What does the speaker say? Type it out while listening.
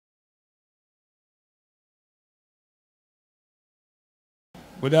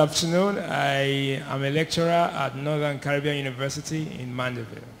Good afternoon. I am a lecturer at Northern Caribbean University in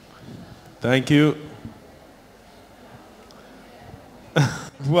Mandeville. Thank you.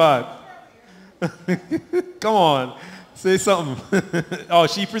 What? Come on, say something. Oh,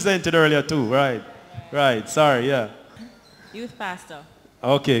 she presented earlier too, right? Right, sorry, yeah. Youth pastor.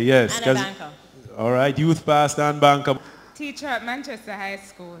 Okay, yes. And a banker. All right, youth pastor and banker. Teacher at Manchester High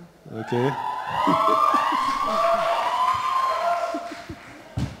School. Okay.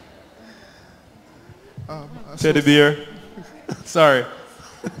 Teddy bear. Sorry.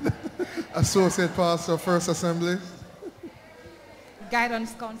 Associate Pastor, First Assembly.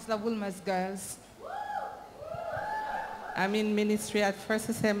 Guidance Counselor, Wilmer's Girls. I'm in ministry at First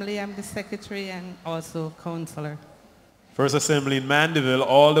Assembly. I'm the secretary and also counselor. First Assembly in Mandeville,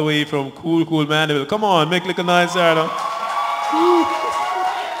 all the way from cool Mandeville. Come on, make little noise, Sarah.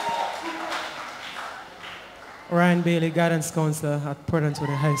 Ryan Bailey, Guidance Counselor at Port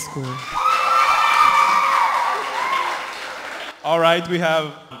Anthony High School. All right, we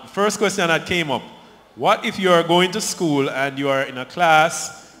have first question that came up. What if you are going to school and you are in a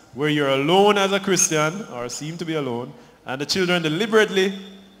class where you're alone as a Christian, or seem to be alone, and the children deliberately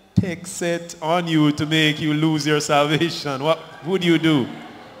takes it on you to make you lose your salvation? What would you do?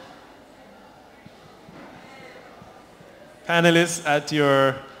 Panelists at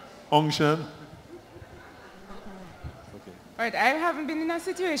your unction. All right, I haven't been in a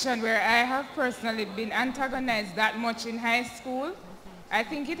situation where I have personally been antagonized that much in high school. I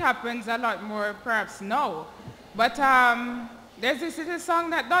think it happens a lot more perhaps now. But there's this little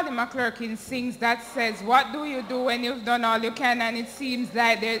song that Dolly McClurkin sings that says, what do you do when you've done all you can and it seems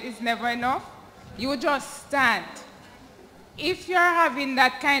like it's never enough? You just stand. If you're having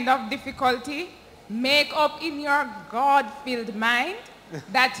that kind of difficulty, make up in your God-filled mind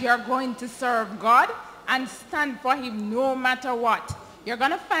that you're going to serve God and stand for him no matter what. You're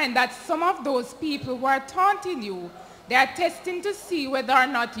going to find that some of those people who are taunting you, they are testing to see whether or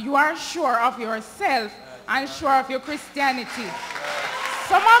not you are sure of yourself and sure of your Christianity.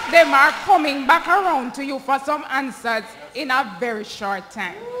 Some of them are coming back around to you for some answers in a very short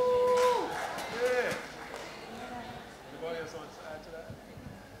time.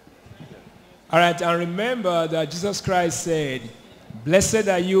 All right, and remember that Jesus Christ said, blessed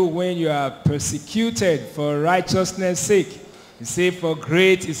are you when you are persecuted for righteousness' sake. He said, for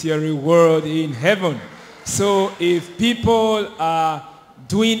great is your reward in heaven. So if people are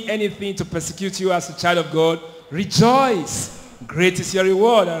doing anything to persecute you as a child of God, rejoice. Great is your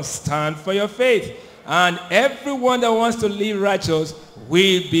reward, and stand for your faith. And everyone that wants to live righteous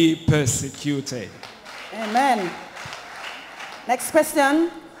will be persecuted. Amen. Next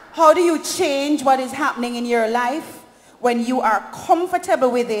question. How do you change what is happening in your life when you are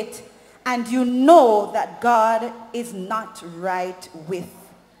comfortable with it and you know that God is not right with,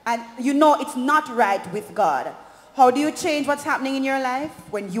 and you know it's not right with God? How do you change what's happening in your life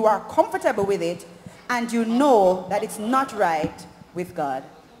when you are comfortable with it and you know that it's not right with God?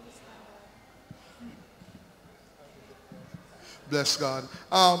 Bless God.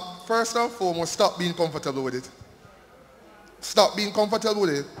 First and foremost, stop being comfortable with it. Stop being comfortable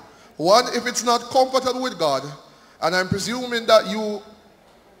with it. One, if it's not comfortable with God, and I'm presuming that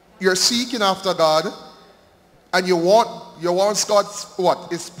you're seeking after God, and you want God's what?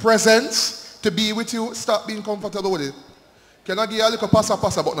 His presence to be with you, stop being comfortable with it. Can I give you a little passa,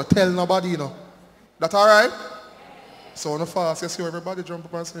 but not tell nobody, you know? That all right? So on the fast, you see everybody jump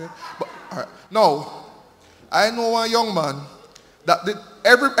up and say it. But all right. Now, I know a young man that did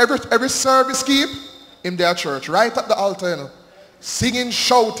every service keep in their church, right at the altar, you know, singing,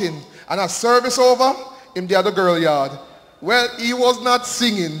 shouting, and a service over, him there at the girl yard. Well, he was not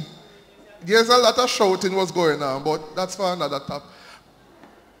singing. There's a lot of shouting was going on, but that's for another topic.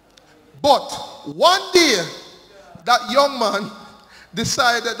 But one day, that young man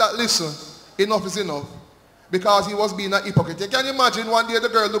decided that, listen, enough is enough. Because he was being a hypocrite. You can imagine one day the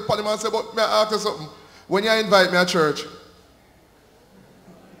girl looked at him and said, but may I ask you something? When you invite me to church,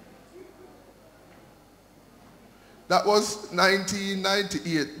 that was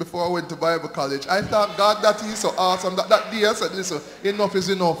 1998, before I went to Bible college. I thought, God, that is so awesome. That day I said, listen, enough is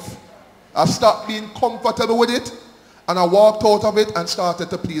enough. I stopped being comfortable with it, and I walked out of it and started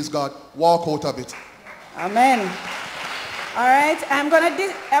to please God. Walk out of it. Amen. All right, I'm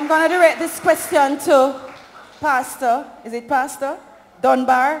gonna direct this question to Pastor. Is it Pastor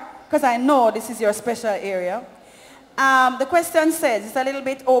Dunbar? Because I know this is your special area. The question says, it's a little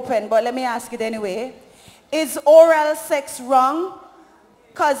bit open, but let me ask it anyway. Is oral sex wrong?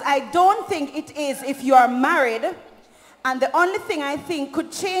 Because I don't think it is if you are married. And the only thing I think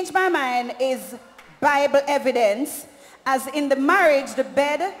could change my mind is Bible evidence. as in the marriage, the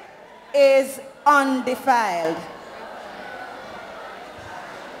bed is undefiled.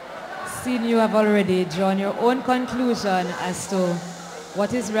 Seeing you have already drawn your own conclusion as to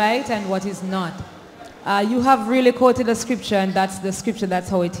what is right and what is not. You have really quoted a scripture, and that's the scripture, that's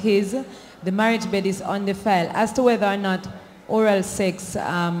how it is. The marriage bed is undefiled. As to whether or not oral sex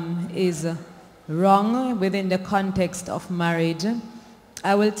is wrong within the context of marriage,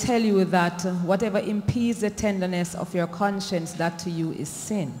 I will tell you that whatever impedes the tenderness of your conscience, that to you is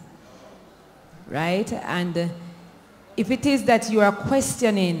sin. Right? And if it is that you are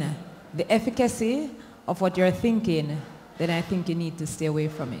questioning the efficacy of what you're thinking, then I think you need to stay away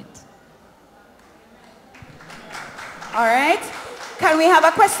from it. All right. Can we have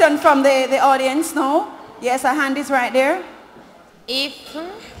a question from the audience now? Yes, a hand is right there. If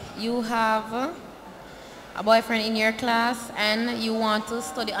you have a boyfriend in your class and you want to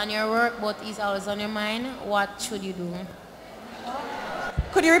study on your work but he's always on your mind, what should you do?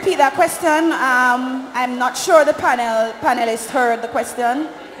 Could you repeat that question? I'm not sure the panelists heard the question.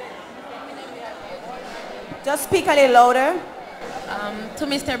 Just speak a little louder. To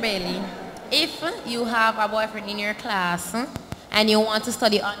Mr. Bailey, if you have a boyfriend in your class and you want to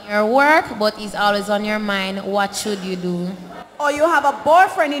study on your work but he's always on your mind, what should you do? Or you have a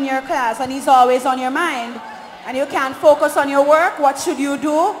boyfriend in your class and he's always on your mind and you can't focus on your work, what should you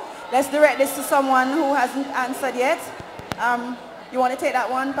do? Let's direct this to someone who hasn't answered yet. You want to take that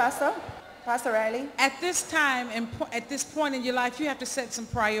one, Pastor? Pastor Riley? At this time and at this point in your life, you have to set some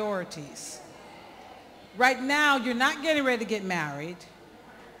priorities. Right now, you're not getting ready to get married.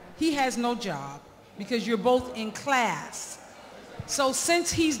 He has no job because you're both in class. So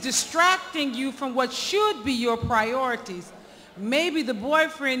since he's distracting you from what should be your priorities, maybe the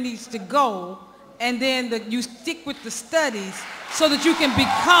boyfriend needs to go and then you stick with the studies so that you can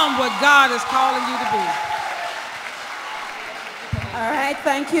become what God is calling you to be. All right,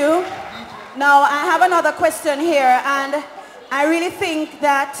 thank you. Now, I have another question here, and I really think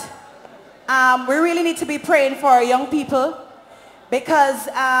that we really need to be praying for our young people because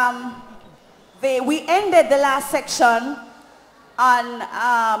we ended the last section on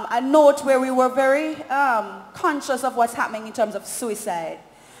a note where we were very conscious of what's happening in terms of suicide.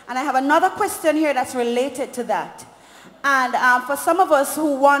 And I have another question here that's related to that. And for some of us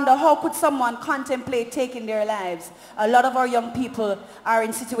who wonder how could someone contemplate taking their lives, a lot of our young people are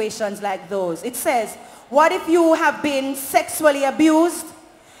in situations like those. It says, what if you have been sexually abused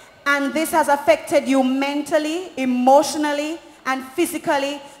and this has affected you mentally, emotionally, and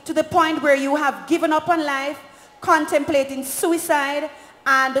physically to the point where you have given up on life, contemplating suicide,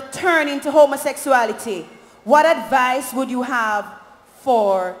 and turning to homosexuality? What advice would you have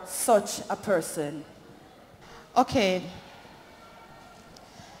for such a person? Okay.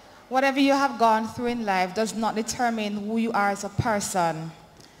 Whatever you have gone through in life does not determine who you are as a person.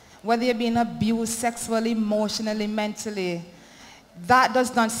 Whether you're being abused sexually, emotionally, mentally, that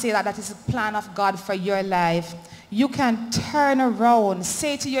does not say that that is a plan of God for your life. You can turn around,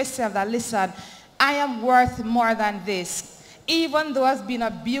 say to yourself that, listen, I am worth more than this. Even though I've been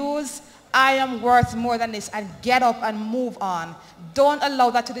abused, I am worth more than this, and get up and move on. Don't allow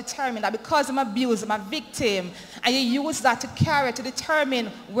that to determine that because I'm abused, I'm a victim, and you use that to carry to determine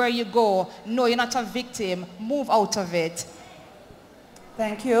where you go. No, you're not a victim. Move out of it.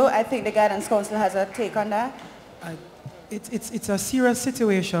 Thank you. I think the Guidance Council has a take on that. It's a serious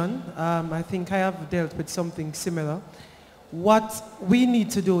situation. I think I have dealt with something similar. What we need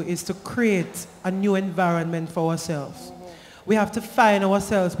to do is to create a new environment for ourselves. We have to find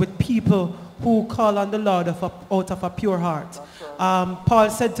ourselves with people who call on the Lord out of a pure heart. Paul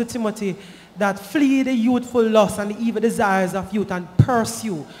said to Timothy that flee the youthful lust and the evil desires of youth and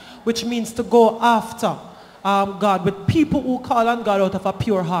pursue, which means to go after God with people who call on God out of a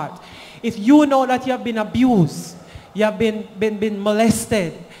pure heart. If you know that you have been abused, you have been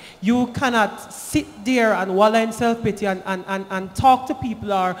molested, you cannot sit there and wallow in self-pity and talk to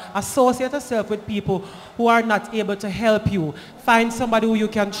people or associate yourself with people who are not able to help you. Find somebody who you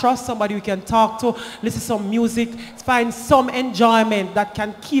can trust, somebody you can talk to, listen to some music, find some enjoyment that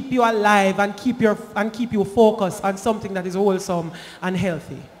can keep you alive and keep you focused on something that is wholesome and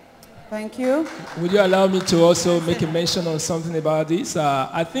healthy. Thank you. Would you allow me to also make a mention on something about this?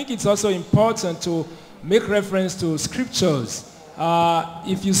 I think it's also important to make reference to scriptures.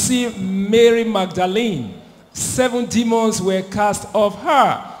 If you see Mary Magdalene, 7 demons were cast off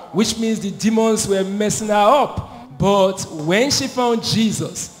her, which means the demons were messing her up. But when she found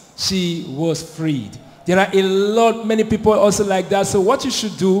Jesus, she was freed. There are many people also like that. So what you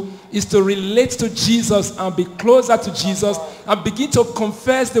should do is to relate to Jesus and be closer to Jesus and begin to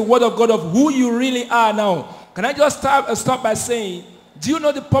confess the word of God of who you really are now. Can I just stop by saying, do you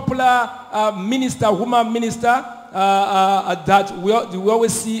know the popular minister, woman minister, that we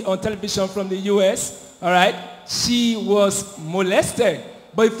always see on television from the U.S., all right? She was molested.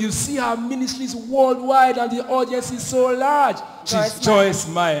 But if you see her ministries worldwide and the audience is so large, she's Joyce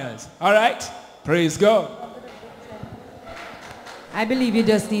Myers. All right? Praise God. I believe you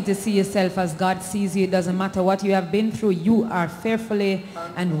just need to see yourself as God sees you. It doesn't matter what you have been through. You are fearfully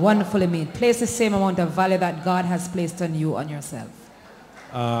and wonderfully made. Place the same amount of value that God has placed on you, on yourself.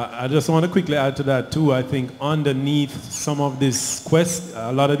 I just want to quickly add to that too. I think underneath some of this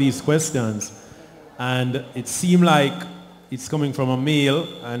a lot of these questions, and it seemed like it's coming from a male,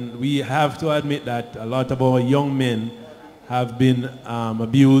 and we have to admit that a lot of our young men have been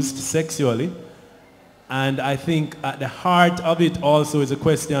abused sexually. And I think at the heart of it also is a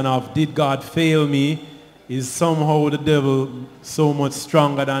question of, did God fail me? Is somehow the devil so much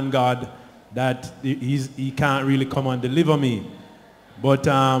stronger than God that he can't really come and deliver me? But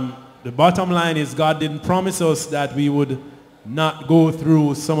the bottom line is, God didn't promise us that we would not go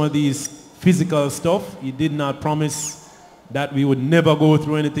through some of these physical stuff. He did not promise that we would never go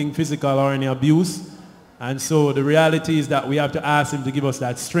through anything physical or any abuse. And so the reality is that we have to ask him to give us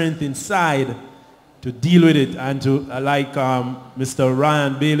that strength inside to deal with it, and to, like Mr.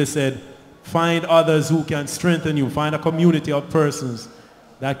 Ryan Bailey said, find others who can strengthen you. Find a community of persons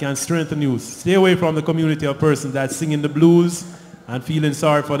that can strengthen you. Stay away from the community of persons that singing the blues and feeling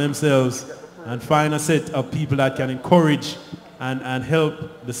sorry for themselves, and find a set of people that can encourage and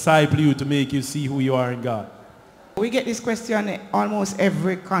help disciple you to make you see who you are in God. We get this question at almost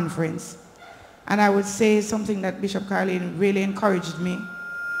every conference, and I would say something that Bishop Carlene really encouraged me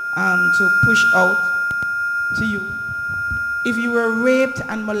to push out to you. If you were raped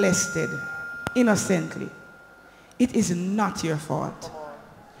and molested innocently, it is not your fault.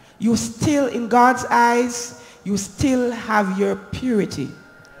 You still, in God's eyes, you still have your purity.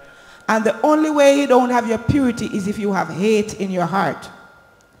 And the only way you don't have your purity is if you have hate in your heart.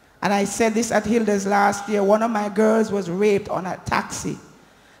 And I said this at Hilda's last year. One of my girls was raped on a taxi.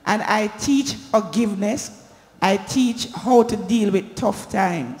 And I teach forgiveness. I teach how to deal with tough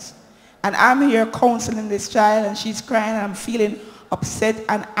times. And I'm here counseling this child, and she's crying, and I'm feeling upset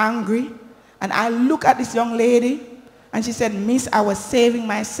and angry. And I look at this young lady, and she said, Miss, I was saving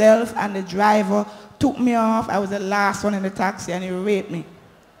myself, and the driver took me off. I was the last one in the taxi, and he raped me.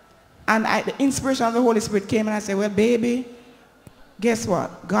 And the inspiration of the Holy Spirit came, and I said, well, baby, guess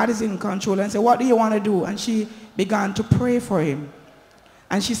what? God is in control. And I said, what do you want to do? And she began to pray for him.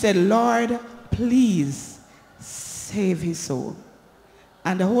 And she said, Lord, please save his soul.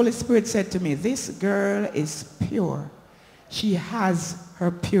 And the Holy Spirit said to me, this girl is pure. She has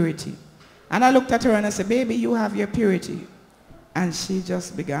her purity. And I looked at her and I said, baby, you have your purity. And she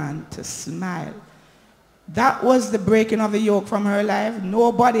just began to smile. That was the breaking of the yoke from her life.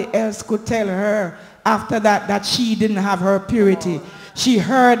 Nobody else could tell her after that she didn't have her purity. She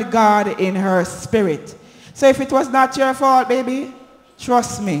heard God in her spirit. So if it was not your fault, baby,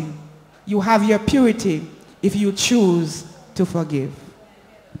 trust me, you have your purity if you choose to forgive.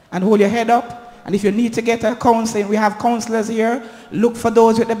 And hold your head up. And if you need to get a counseling, we have counselors here. Look for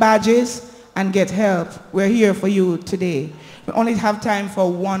those with the badges and get help. We're here for you today. We only have time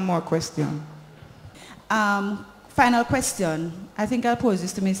for one more question. Final question. I think I'll pose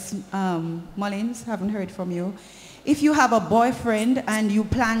this to Ms. Mullins. Haven't heard from you. If you have a boyfriend and you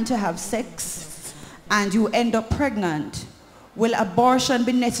plan to have sex and you end up pregnant, will abortion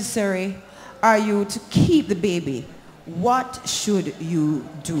be necessary? Are you to keep the baby? What should you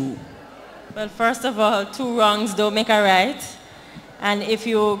do? Well, first of all, two wrongs don't make a right. And if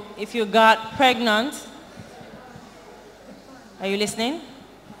you got pregnant, are you listening?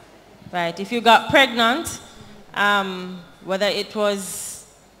 Right, if you got pregnant, whether it was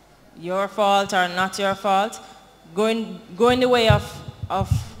your fault or not your fault, going the way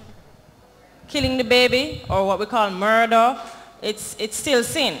of killing the baby, or what we call murder, it's still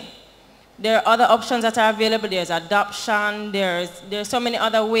sin. There are other options that are available. There's adoption. There's so many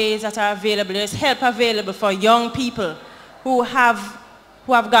other ways that are available. There's help available for young people who have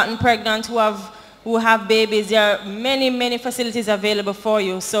gotten pregnant, who have babies. There are many facilities available for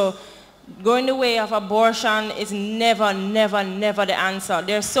you. So going the way of abortion is never the answer.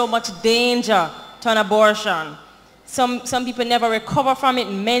 There's so much danger to an abortion. Some people never recover from it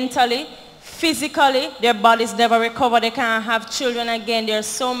mentally. Physically, their bodies never recover. They can't have children again. There's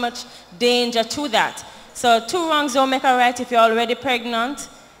so much danger to that. So two wrongs don't make a right. If you're already pregnant,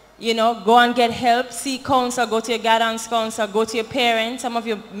 you know, go and get help. Seek counsel. Go to your guidance counselor. Go to your parents. Some of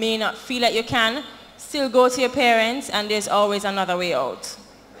you may not feel that you can. Still go to your parents, and there's always another way out.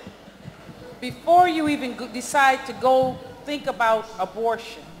 before you even decide to go think about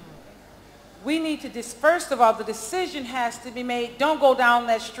abortion, we need to, first of all, the decision has to be made, don't go down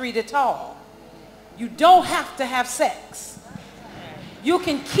that street at all. You don't have to have sex. You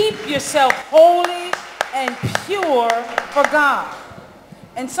can keep yourself holy and pure for God.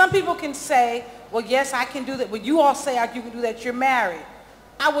 And some people can say, well, yes, I can do that. Well, you all say you can do that. You're married.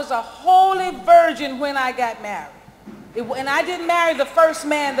 I was a holy virgin when I got married. And I didn't marry the first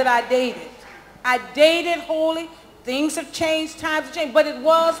man that I dated. I dated holy. Things have changed, times have changed, but it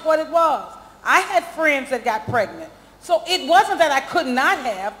was what it was. I had friends that got pregnant. So it wasn't that I could not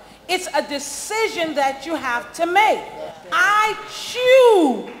have. It's a decision that you have to make. I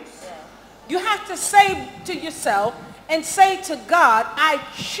choose. You have to say to yourself and say to God, I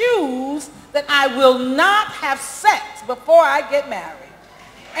choose that I will not have sex before I get married.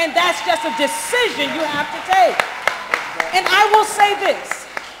 And that's just a decision you have to take. And I will say this.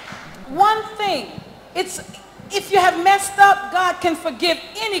 One thing, if you have messed up, God can forgive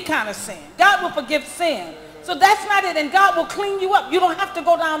any kind of sin. God will forgive sin. So that's not it. And God will clean you up. You don't have to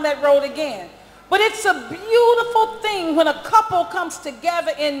go down that road again. But it's a beautiful thing when a couple comes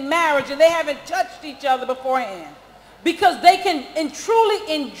together in marriage and they haven't touched each other beforehand. Because they can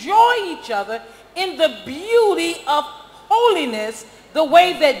truly enjoy each other in the beauty of holiness the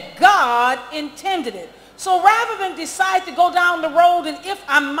way that God intended it. So rather than decide to go down the road and if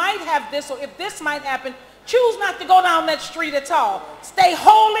I might have this or if this might happen, choose not to go down that street at all. Stay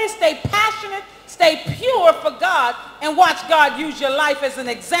holy, stay passionate, stay pure for God, and watch God use your life as an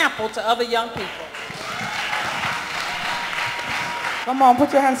example to other young people. Come on,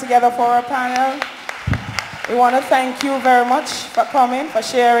 put your hands together for our panel. We want to thank you very much for coming, for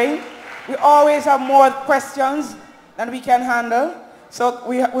sharing. We always have more questions than we can handle. So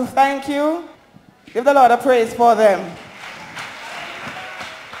we thank you. Give the Lord a praise for them.